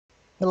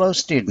Hello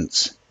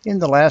students. In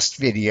the last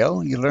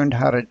video, you learned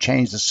how to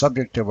change the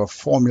subject of a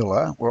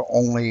formula where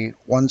only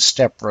one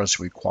step was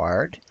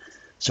required.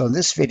 So in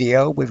this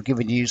video, we've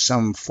given you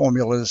some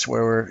formulas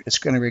where it's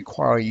going to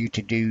require you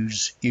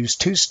to use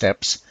two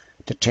steps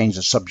to change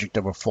the subject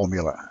of a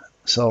formula.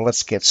 So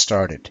let's get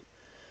started.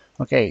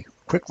 Okay,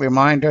 quick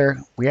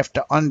reminder, we have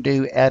to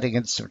undo adding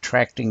and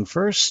subtracting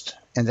first,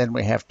 and then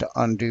we have to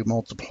undo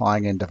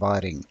multiplying and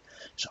dividing.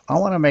 So I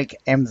want to make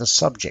m the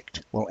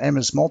subject. Well, m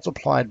is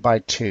multiplied by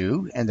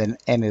 2, and then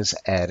n is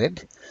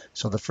added.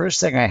 So the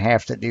first thing I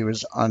have to do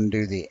is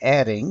undo the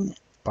adding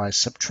by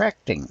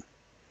subtracting.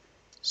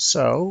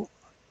 So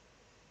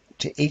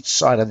to each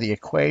side of the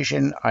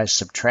equation, I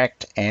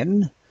subtract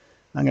n.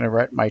 I'm going to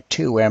write my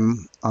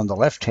 2m on the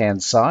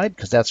left-hand side,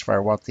 because that's where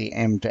I want the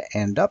m to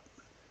end up.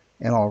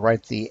 And I'll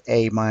write the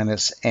a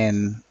minus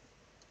n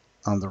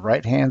on the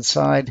right-hand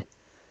side.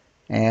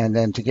 And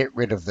then to get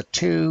rid of the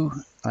 2,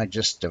 I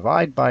just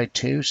divide by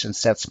 2,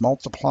 since that's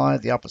multiply.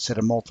 The opposite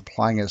of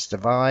multiplying is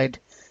divide.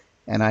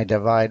 And I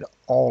divide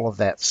all of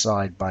that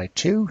side by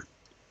 2.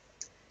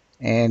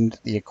 And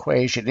the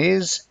equation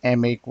is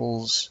m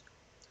equals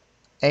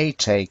a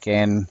take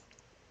n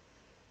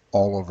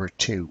all over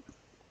 2.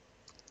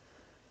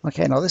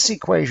 Okay, now this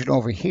equation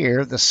over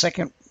here, the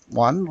second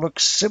one,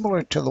 looks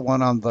similar to the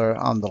one on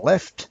the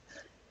left,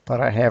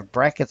 but I have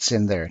brackets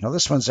in there. Now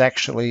this one's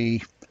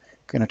actually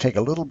going to take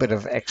a little bit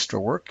of extra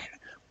work.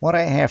 What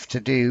I have to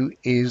do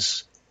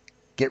is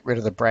get rid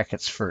of the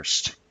brackets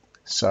first.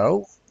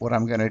 So what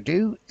I'm going to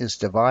do is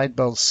divide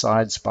both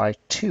sides by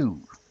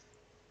 2.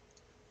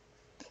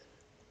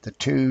 The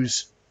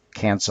 2's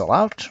cancel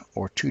out,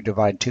 or 2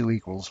 divide 2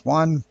 equals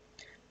 1.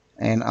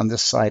 And on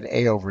this side,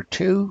 a over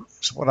 2.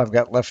 So what I've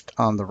got left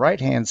on the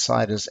right-hand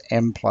side is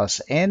m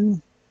plus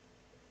n,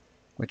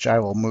 which I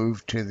will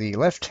move to the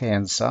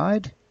left-hand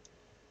side,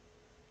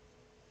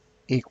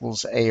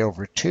 equals a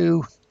over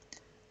 2.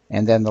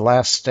 And then the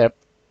last step,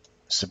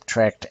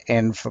 subtract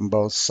n from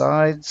both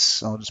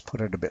sides. I'll just put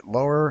it a bit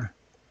lower.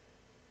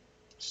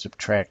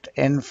 Subtract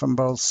n from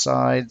both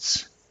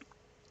sides.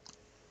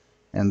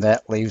 And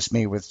that leaves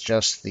me with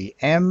just the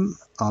m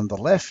on the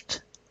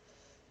left.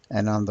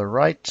 And on the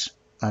right,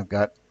 I've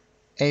got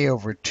a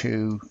over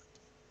 2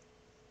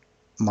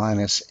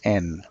 minus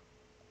n.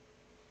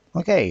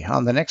 Okay,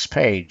 on the next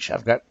page,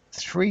 I've got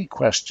 3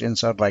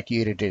 questions I'd like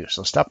you to do.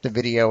 So stop the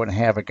video and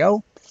have a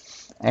go.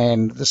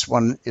 And this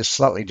one is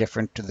slightly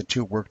different to the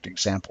 2 worked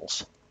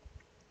examples.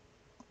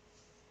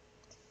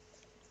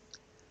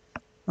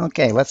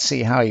 Okay, let's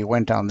see how you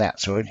went on that.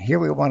 So here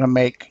we want to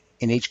make,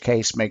 in each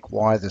case, make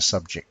y the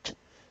subject.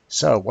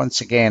 So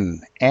once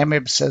again,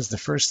 AMIB says the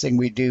first thing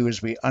we do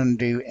is we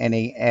undo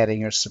any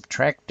adding or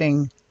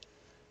subtracting.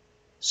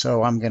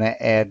 So I'm going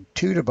to add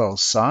 2 to both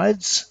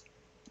sides.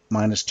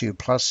 Minus 2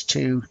 plus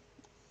 2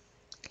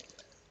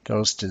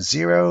 goes to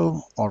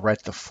 0. I'll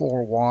write the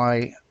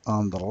 4y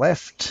on the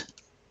left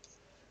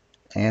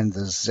and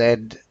the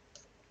z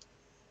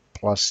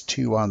plus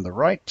 2 on the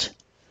right,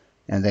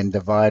 and then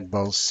divide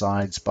both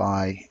sides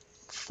by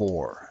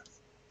 4.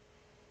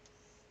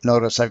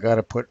 Notice I've got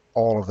to put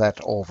all of that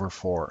over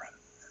 4.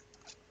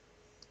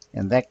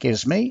 And that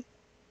gives me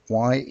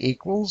y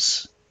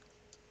equals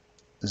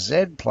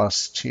z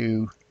plus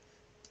 2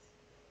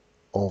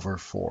 over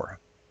 4.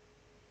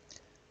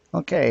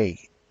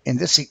 Okay, in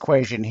this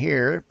equation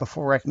here,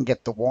 before I can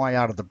get the y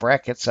out of the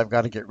brackets, I've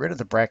got to get rid of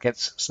the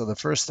brackets. So the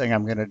first thing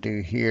I'm going to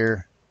do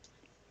here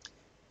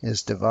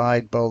is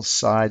divide both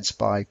sides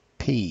by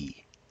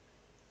p.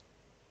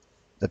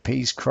 The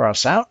p's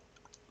cross out.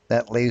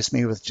 That leaves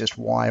me with just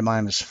y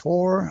minus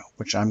 4,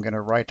 which I'm going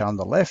to write on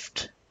the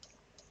left,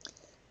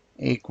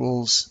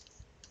 equals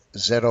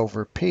z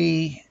over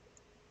p.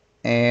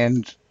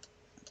 And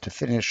to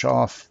finish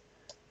off,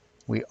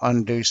 we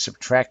undo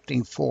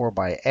subtracting 4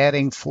 by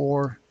adding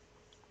 4.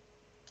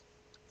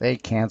 They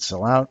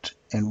cancel out,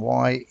 and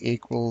y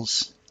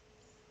equals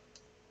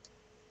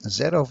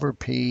z over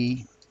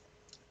p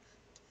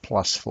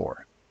plus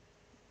 4.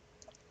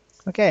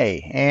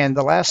 Okay, and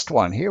the last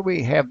one. Here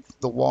we have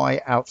the y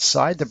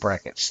outside the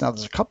brackets. Now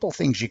there's a couple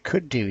things you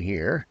could do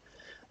here.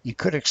 You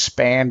could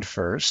expand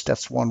first.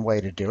 That's one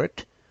way to do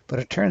it. But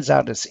it turns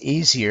out it's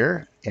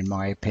easier, in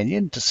my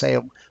opinion, to say,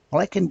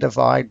 well, I can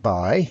divide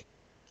by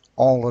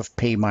all of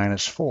p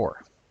minus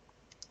 4.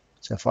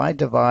 So if I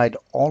divide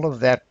all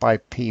of that by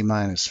p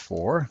minus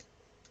 4,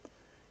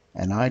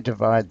 and I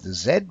divide the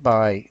z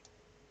by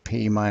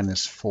p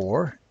minus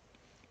 4,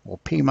 well,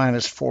 p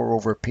minus 4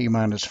 over p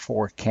minus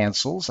 4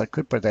 cancels. I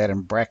could put that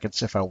in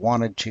brackets if I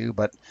wanted to,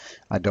 but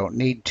I don't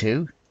need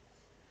to.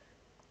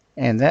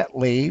 And that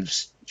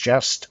leaves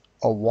just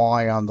a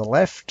y on the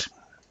left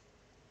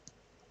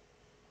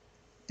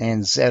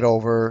and z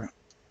over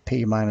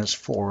p minus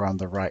 4 on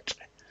the right.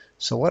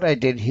 So what I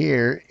did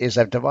here is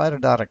I've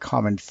divided out a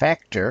common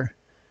factor,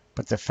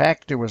 but the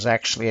factor was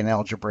actually an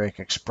algebraic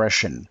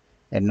expression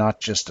and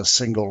not just a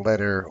single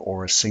letter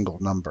or a single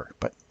number,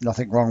 but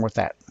nothing wrong with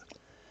that.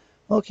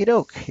 Okie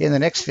doke. In the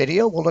next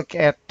video, we'll look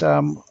at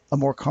a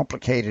more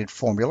complicated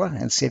formula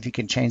and see if you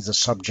can change the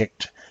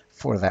subject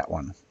for that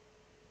one.